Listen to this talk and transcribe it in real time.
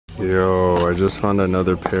Yo, I just found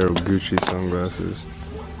another pair of Gucci sunglasses.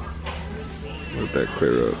 Let that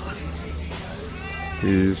clear up.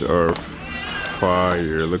 These are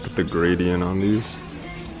fire. Look at the gradient on these.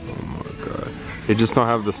 Oh my god. They just don't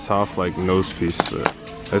have the soft like nose piece, but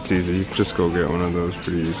that's easy. You can just go get one of those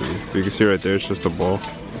pretty easily. But you can see right there, it's just a ball.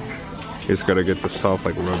 You just gotta get the soft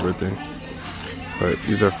like rubber thing. But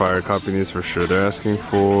these are fire. Copying these for sure. They're asking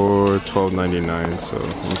for $12.99, so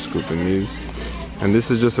I'm scooping these. And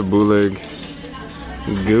this is just a bootleg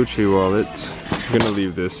Gucci wallet. I'm gonna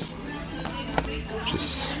leave this.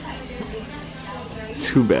 Just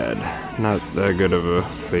too bad. Not that good of a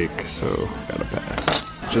fake, so gotta pass.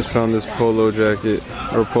 Just found this polo jacket,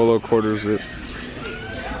 or polo quarter zip.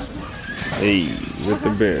 Hey, with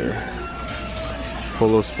the bear.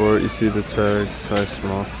 Polo sport, you see the tag, size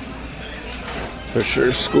small. For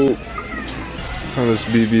sure, scoop. On this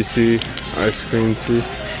BBC ice cream tee.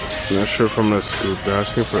 I'm not sure if I'm gonna scoop. They're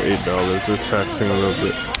asking for $8. They're taxing a little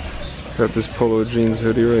bit. Got this polo jeans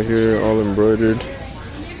hoodie right here, all embroidered.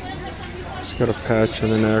 It's got a patch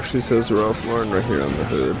and then it actually says Ralph Lauren right here on the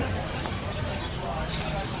hood.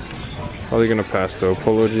 Probably gonna pass though.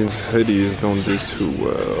 Polo jeans hoodies don't do too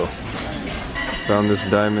well. Found this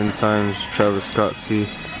Diamond Times Travis Scott tee,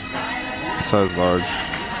 size large.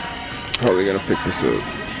 Probably gonna pick this up.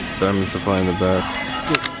 Diamond Supply in the back.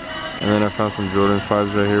 And then I found some Jordan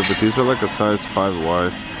 5's right here, but these are like a size 5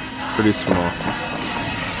 wide, pretty small.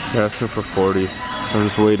 They're asking for 40, so I'm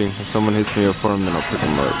just waiting. If someone hits me up for them, then I'll pick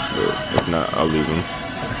them up. But if not, I'll leave them.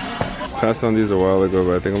 Passed on these a while ago,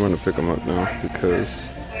 but I think I'm gonna pick them up now because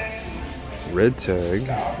red tag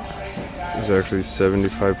is actually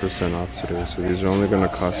 75% off today, so these are only gonna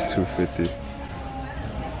cost $2.50.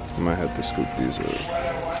 I might have to scoop these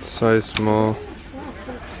up. Size small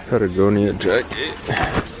Patagonia jacket.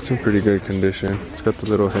 It's in pretty good condition. It's got the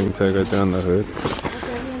little hang tag right there on the hood.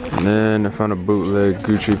 And then I found a bootleg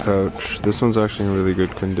Gucci pouch. This one's actually in really good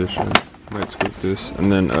condition. Might scoop this.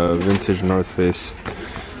 And then a vintage North Face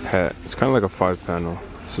hat. It's kind of like a 5-panel.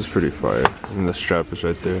 This is pretty fire. And the strap is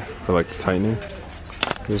right there for like tightening.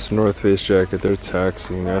 This North Face jacket, they're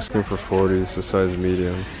taxing. They're asking for 40. It's a size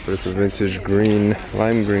medium. But it's a vintage green,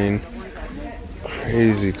 lime green.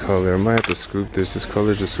 Crazy color. I might have to scoop this. This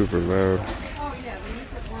color's just super loud.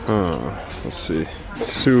 Let's see.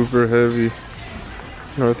 Super heavy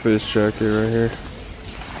North Face jacket right here.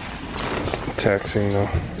 It's taxing though.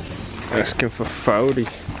 Asking for 40.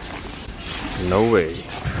 No way.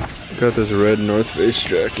 Got this red North Face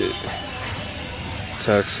jacket.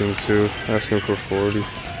 Taxing too. Asking for 40.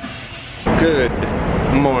 Good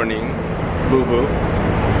morning, boo boo.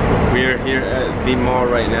 We are here at the mall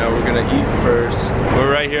right now. We're gonna eat first.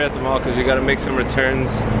 We're right here at the mall because we gotta make some returns.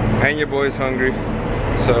 And your boy's hungry.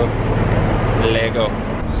 So, Lego.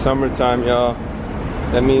 Summertime, y'all.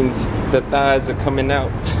 That means the thighs are coming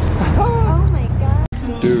out. Oh my god.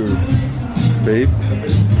 Dude, Bape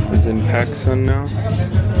is in PacSun now.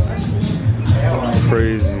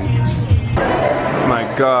 Crazy.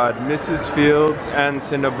 My god, Mrs. Fields and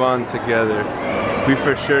Cinnabon together. We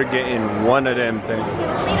for sure getting one of them things.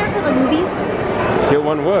 Later for the movies? Get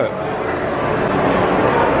one what?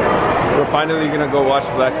 We're finally gonna go watch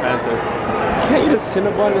Black Panther. Can't eat a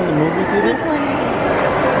Cinnabon in the movie theater?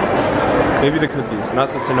 Maybe the cookies,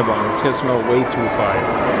 not the Cinnabon. It's gonna smell way too fire.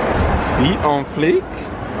 Feet on fleek?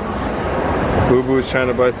 Boo Boo's trying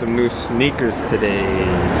to buy some new sneakers today.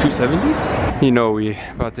 270s? You know we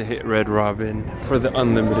about to hit Red Robin for the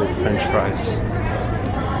unlimited French fries.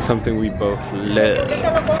 Something we both love.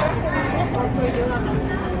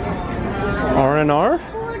 R&R?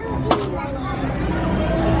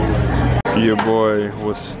 Your boy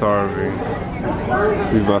was starving.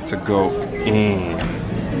 We about to go in.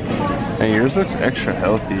 And yours looks extra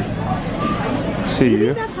healthy. See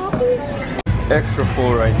you. Extra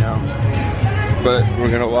full right now. But we're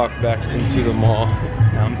gonna walk back into the mall.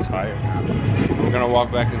 Now I'm tired. We're gonna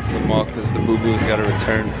walk back into the mall because the boo-boo's gotta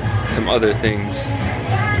return some other things.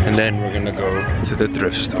 And then we're gonna go to the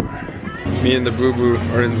thrift store. Me and the boo-boo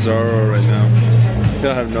are in Zara right now.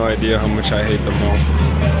 You'll have no idea how much I hate the mall.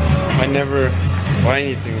 I never buy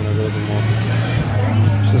anything when I go to the mall.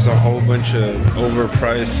 It's just a whole bunch of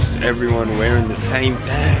overpriced, everyone wearing the same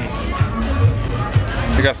thing.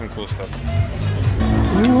 They got some cool stuff.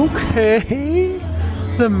 Okay,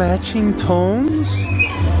 the matching tones.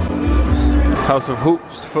 House of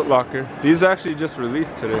Hoops, Foot Locker. These actually just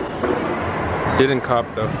released today. Didn't cop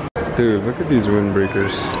though. Dude, look at these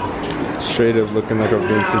windbreakers. Straight up looking like a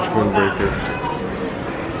vintage windbreaker.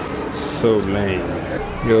 So lame.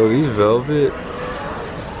 Yo, these velvet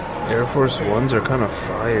Air Force Ones are kind of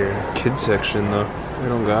fire. Kids section though. They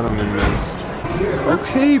don't got them in men's.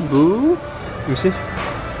 Okay, boo. Let me see.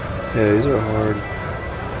 Yeah, these are hard.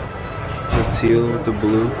 The teal with the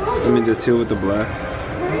blue. I mean, the teal with the black.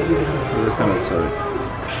 They're kind of tight.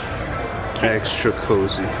 Extra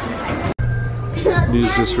cozy. These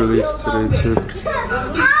just released today too.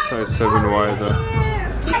 Size 7Y though.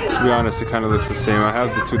 To be honest, it kind of looks the same. I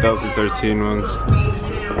have the 2013 ones.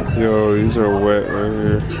 Yo, these are wet right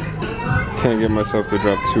here. Can't get myself to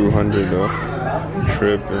drop 200 though.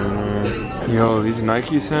 Tripping. Yo, these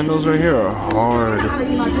Nike sandals right here are hard.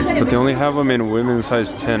 But they only have them in women's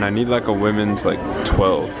size 10. I need like a women's like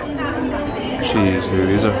 12. Jeez, dude,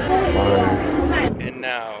 these are fire. And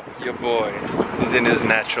now, your boy is in his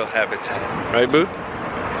natural habitat. Right, boo?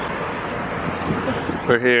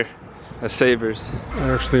 We're here at Savers. I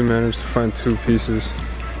actually managed to find 2 pieces.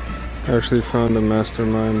 I actually found a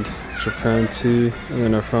Mastermind Japan tee, and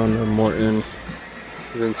then I found a Morton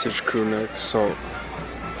vintage crew neck salt.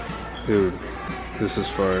 Dude, this is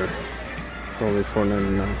fire. Only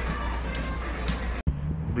 $4.99.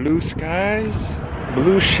 Blue skies,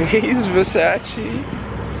 blue shades, Versace.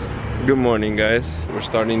 Good morning, guys. We're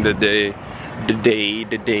starting the day.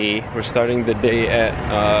 We're starting the day at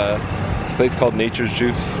this place called Nature's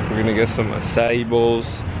Juice. We're gonna get some acai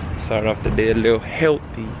bowls. Start off the day a little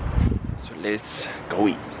healthy. So let's go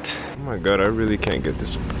eat. Oh my god, I really can't get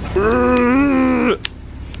this.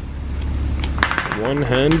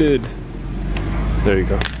 One-handed. There you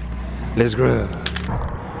go. Let's grab.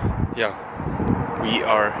 Yeah, we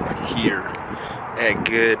are here at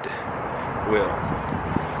Goodwill.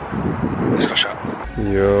 Let's go shop.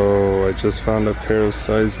 Yo, I just found a pair of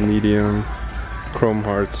size medium Chrome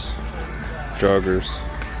Hearts joggers.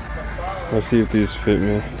 Let's see if these fit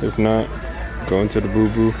me. If not, go into the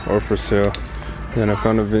boo-boo or for sale. Then I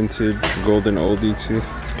found a vintage golden oldie too.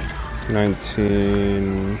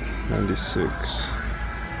 1996.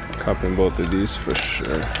 Copping both of these for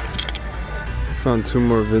sure. Found 2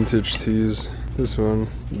 more vintage tees. This one,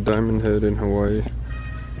 Diamond Head in Hawaii.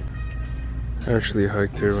 I actually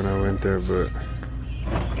hiked here when I went there, but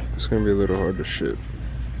it's gonna be a little hard to ship.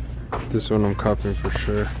 This one I'm copping for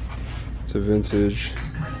sure. It's a vintage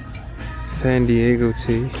San Diego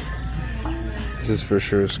tee. This is for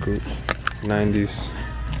sure a scoop. 90s.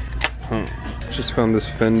 Just found this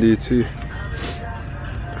Fendi tee.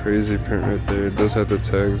 Crazy print right there. It does have the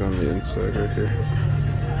tags on the inside right here.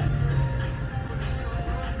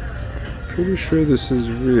 Pretty sure this is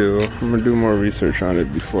real. I'm gonna do more research on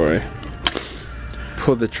it before I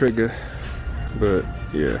pull the trigger. But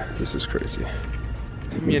yeah, this is crazy.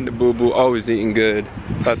 Me and the boo-boo always eating good.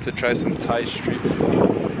 About to try some Thai street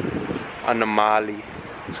food on the Mali.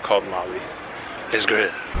 It's called Mali. It's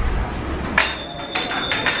good.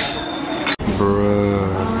 Bruh.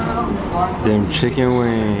 Them chicken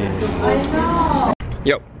wings.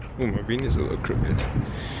 Yep. Oh, my bean is a little crooked.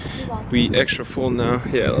 We extra full now.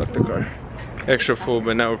 Yeah, I locked the car. Extra full,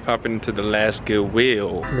 but now we're popping into the last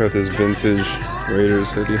Goodwill. Got this vintage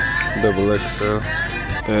Raiders hoodie, double XL.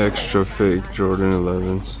 Extra fake Jordan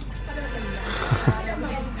 11's.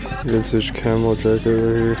 Vintage camel jacket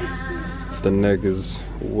right here. The neck is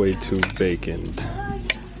way too baconed.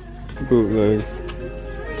 Bootleg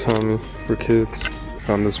Tommy for kids.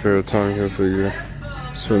 Found this pair of Tommy Hilfiger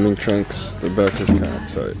swimming trunks. The back is kind of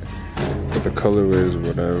tight, but the colorway is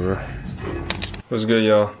whatever. What's good,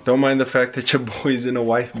 y'all? Don't mind the fact that your boy's in a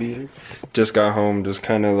wife beater. Just got home, just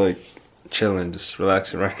kind of like chilling, just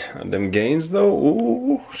relaxing right now. Them gains though,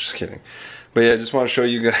 ooh, just kidding. But yeah, I just want to show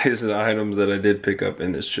you guys the items that I did pick up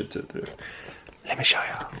in this trip to Thrift. Let me show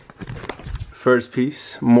y'all. First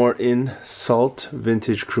piece, Morton Salt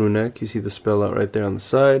vintage crew neck. You see the spell out right there on the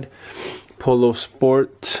side. Polo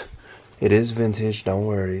Sport. It is vintage, don't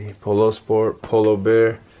worry. Polo Sport, Polo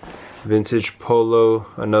Bear. Vintage polo,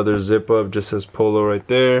 another zip up, just says polo right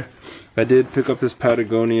there. I did pick up this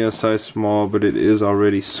Patagonia size small, but it is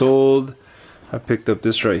already sold. I picked up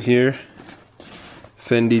this right here,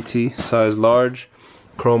 Fendi tee, size large.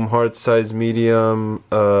 Chrome Hearts size medium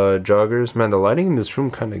joggers. Man, the lighting in this room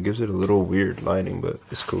kind of gives it a little weird lighting, but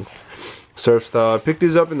it's cool. Surf style. I picked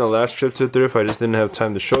these up in the last trip to Thrift. I just didn't have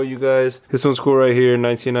time to show you guys. This one's cool right here,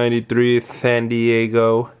 1993 San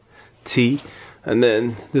Diego tee. And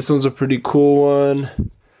then this one's a pretty cool one.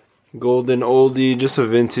 Golden oldie, just a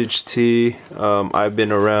vintage tee. I've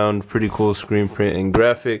been around, pretty cool screen print and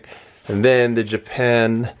graphic. And then the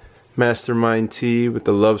Japan Mastermind tee with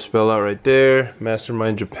the love spell out right there.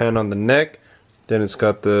 Mastermind Japan on the neck. Then it's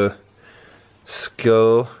got the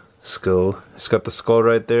skull. It's got the skull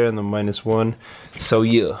right there and the -1. So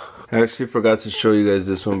yeah. I actually forgot to show you guys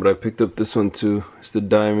this one, but I picked up this one too. It's the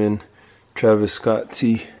Diamond Travis Scott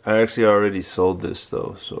tee. I actually already sold this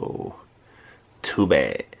though, so too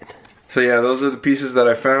bad. So yeah, those are the pieces that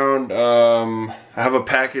I found. I have a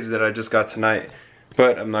package that I just got tonight,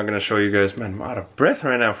 but I'm not gonna show you guys. Man, I'm out of breath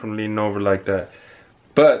right now from leaning over like that.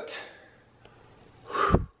 But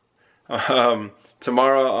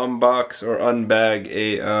tomorrow I'll unbox or unbag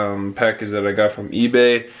a package that I got from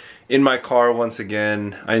eBay in my car once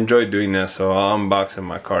again. I enjoy doing that, so I'll unbox in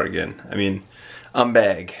my car again. I mean,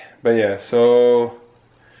 unbag. But yeah, so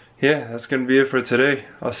yeah, that's gonna be it for today.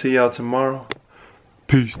 I'll see y'all tomorrow.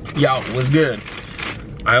 Peace. Yo, what's good?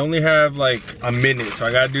 I only have like a minute, so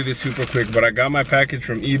I gotta do this super quick, but I got my package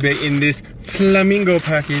from eBay in this flamingo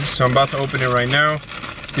package, so I'm about to open it right now.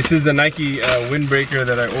 This is the Nike windbreaker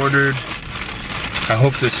that I ordered. I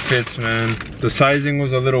hope this fits, man. The sizing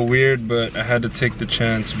was a little weird, but I had to take the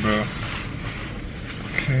chance, bro.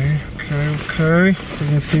 Okay.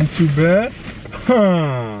 Doesn't seem too bad.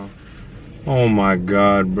 Huh. Oh my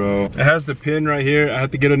god, bro. It has the pin right here. I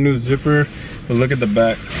had to get a new zipper, but look at the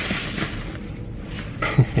back.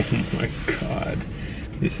 Oh my god.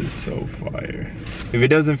 This is so fire. If it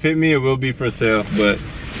doesn't fit me, it will be for sale. But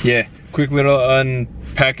yeah, quick little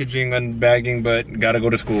unpackaging, unbagging, but gotta go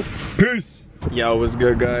to school. Peace! Yo, what's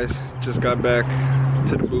good, guys? Just got back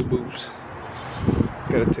to the boo-boos.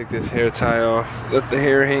 Gotta take this hair tie off. Let the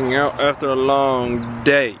hair hang out after a long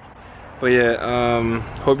day. But yeah,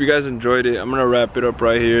 hope you guys enjoyed it. I'm gonna wrap it up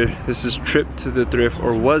right here. This is Trip to the Thrift,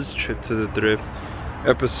 or was Trip to the Thrift,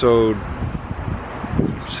 episode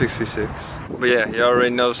 66. But yeah, you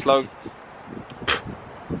already know slow.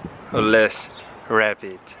 Let's wrap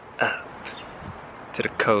it up to the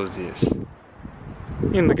coziest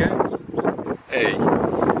in the game. Hey,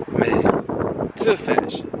 man, to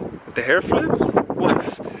finish with the hair flip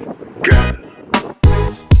was good.